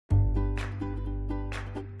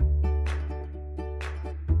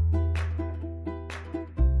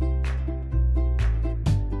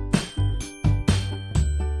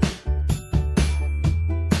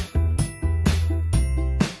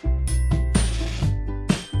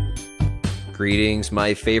Greetings,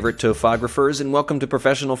 my favorite topographers, and welcome to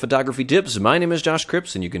Professional Photography Tips. My name is Josh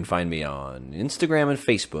Cripps, and you can find me on Instagram and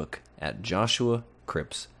Facebook at Joshua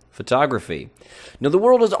Cripps Photography. Now, the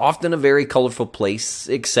world is often a very colorful place,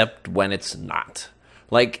 except when it's not.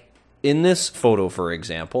 Like in this photo, for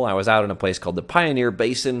example, I was out in a place called the Pioneer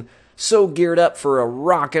Basin, so geared up for a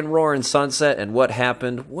rock and roaring sunset, and what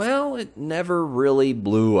happened? Well, it never really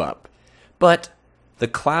blew up. But the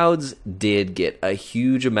clouds did get a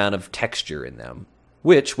huge amount of texture in them,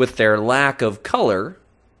 which, with their lack of color,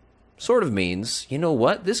 sort of means, you know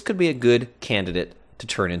what, this could be a good candidate to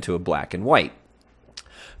turn into a black and white.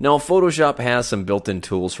 Now, Photoshop has some built-in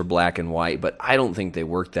tools for black and white, but I don't think they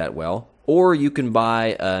work that well. Or you can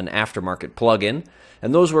buy an aftermarket plugin,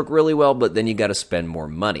 and those work really well, but then you got to spend more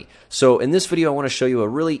money. So in this video, I want to show you a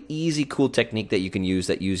really easy, cool technique that you can use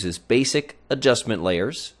that uses basic adjustment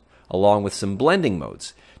layers along with some blending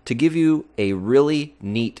modes to give you a really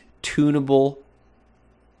neat, tunable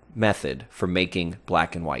method for making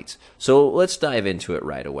black and whites. So let's dive into it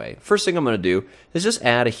right away. First thing I'm going to do is just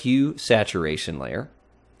add a hue saturation layer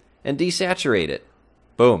and desaturate it.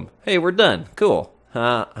 Boom. Hey, we're done. Cool.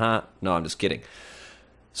 No, I'm just kidding.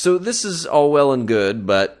 So this is all well and good,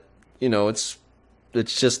 but you know, it's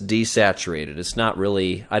just desaturated. It's not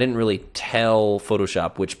really, I didn't really tell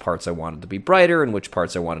Photoshop which parts I wanted to be brighter and which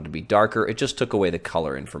parts I wanted to be darker. It just took away the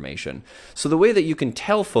color information. So the way that you can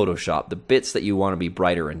tell Photoshop the bits that you want to be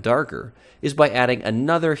brighter and darker is by adding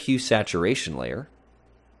another hue saturation layer.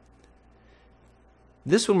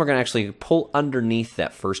 This one we're going to actually pull underneath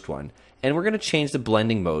that first one, and we're going to change the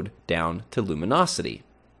blending mode down to luminosity.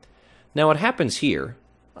 Now what happens here,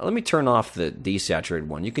 let me turn off the desaturated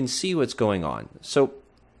one. You can see what's going on. So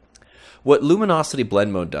what luminosity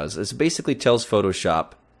blend mode does is basically tells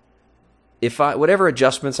Photoshop, whatever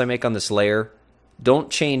adjustments I make on this layer, don't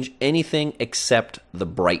change anything except the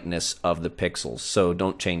brightness of the pixels. So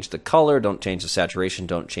don't change the color, don't change the saturation,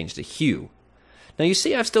 don't change the hue. Now you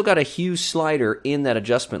see I've still got a hue slider in that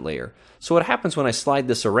adjustment layer. So what happens when I slide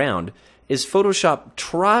this around is Photoshop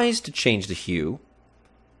tries to change the hue,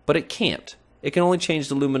 but it can't. It can only change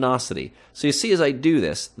the luminosity. So you see as I do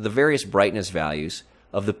this, the various brightness values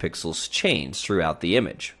of the pixels change throughout the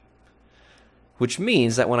image. Which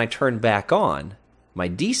means that when I turn back on my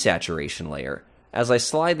desaturation layer, as I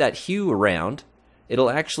slide that hue around,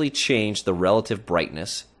 it'll actually change the relative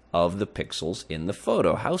brightness of the pixels in the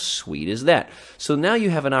photo. How sweet is that? So now you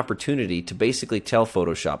have an opportunity to basically tell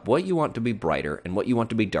Photoshop what you want to be brighter and what you want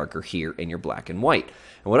to be darker here in your black and white.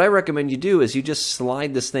 And what I recommend you do is you just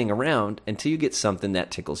slide this thing around until you get something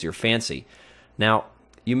that tickles your fancy. Now,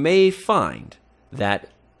 you may find that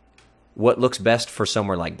what looks best for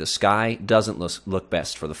somewhere like the sky doesn't look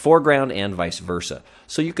best for the foreground and vice versa.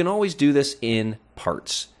 So you can always do this in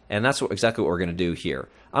parts. And that's exactly what we're going to do here.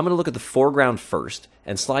 I'm going to look at the foreground first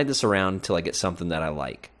and slide this around until I get something that I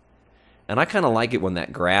like. And I kind of like it when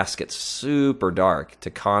that grass gets super dark to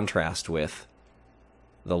contrast with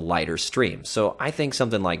the lighter stream. So I think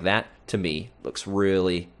something like that, to me, looks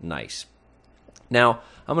really nice. Now,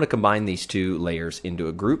 I'm going to combine these two layers into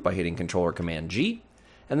a group by hitting Control or Command G.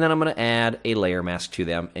 And then I'm going to add a layer mask to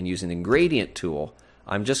them, and using the gradient tool,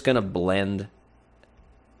 I'm just going to blend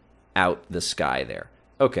out the sky there.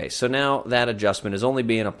 Okay, so now that adjustment is only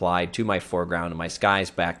being applied to my foreground and my sky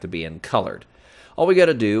is back to being colored. All we got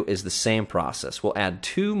to do is the same process. We'll add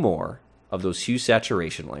two more of those hue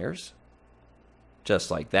saturation layers,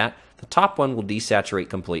 just like that. The top one will desaturate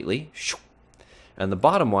completely, and the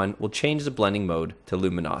bottom one will change the blending mode to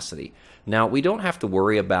luminosity. Now, we don't have to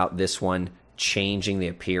worry about this one changing the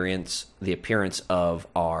appearance of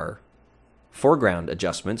our foreground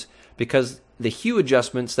adjustments, because the hue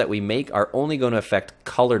adjustments that we make are only going to affect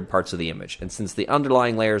colored parts of the image. And since the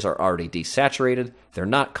underlying layers are already desaturated, they're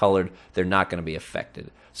not colored, they're not going to be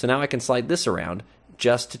affected. So now I can slide this around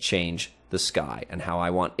just to change the sky and how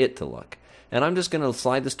I want it to look. And I'm just going to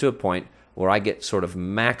slide this to a point where I get sort of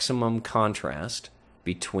maximum contrast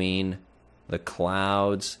between the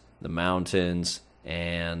clouds, the mountains,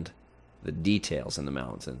 and the details in the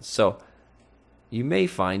mountains. So you may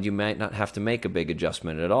find you might not have to make a big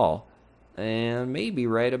adjustment at all. And maybe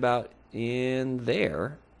right about in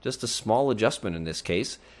there, just a small adjustment in this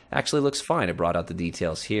case, actually looks fine. It brought out the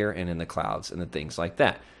details here and in the clouds and the things like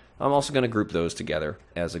that. I'm also going to group those together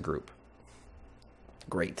as a group.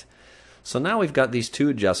 Great. So now we've got these two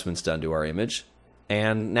adjustments done to our image,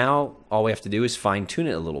 and now all we have to do is fine tune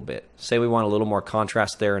it a little bit. Say we want a little more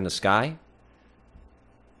contrast there in the sky.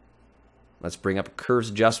 Let's bring up a curves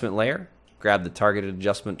adjustment layer, grab the targeted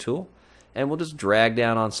adjustment tool, and we'll just drag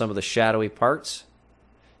down on some of the shadowy parts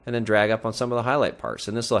and then drag up on some of the highlight parts.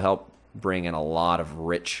 And this will help bring in a lot of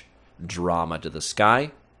rich drama to the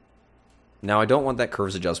sky. Now I don't want that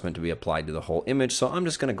curves adjustment to be applied to the whole image, so I'm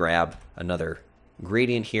just going to grab another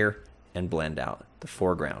gradient here and blend out the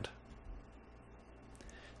foreground.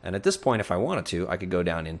 And at this point, if I wanted to, I could go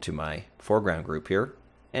down into my foreground group here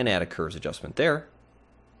and add a curves adjustment there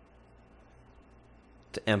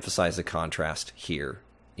to emphasize the contrast here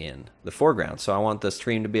in the foreground. So I want the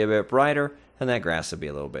stream to be a bit brighter and that grass to be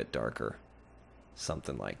a little bit darker.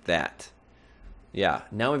 Something like that. Yeah,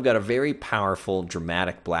 now we've got a very powerful,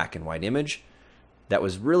 dramatic black and white image that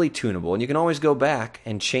was really tunable. And you can always go back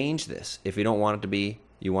and change this. If you don't want it to be,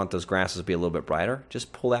 you want those grasses to be a little bit brighter,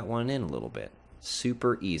 just pull that one in a little bit.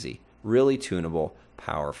 Super easy. Really tunable,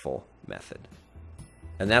 powerful method.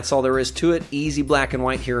 And that's all there is to it. Easy black and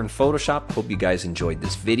white here in Photoshop. Hope you guys enjoyed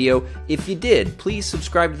this video. If you did, please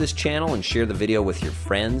subscribe to this channel and share the video with your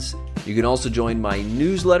friends. You can also join my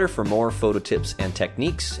newsletter for more photo tips and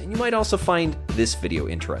techniques, and you might also find this video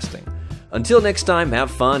interesting. Until next time,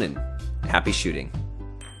 have fun and happy shooting.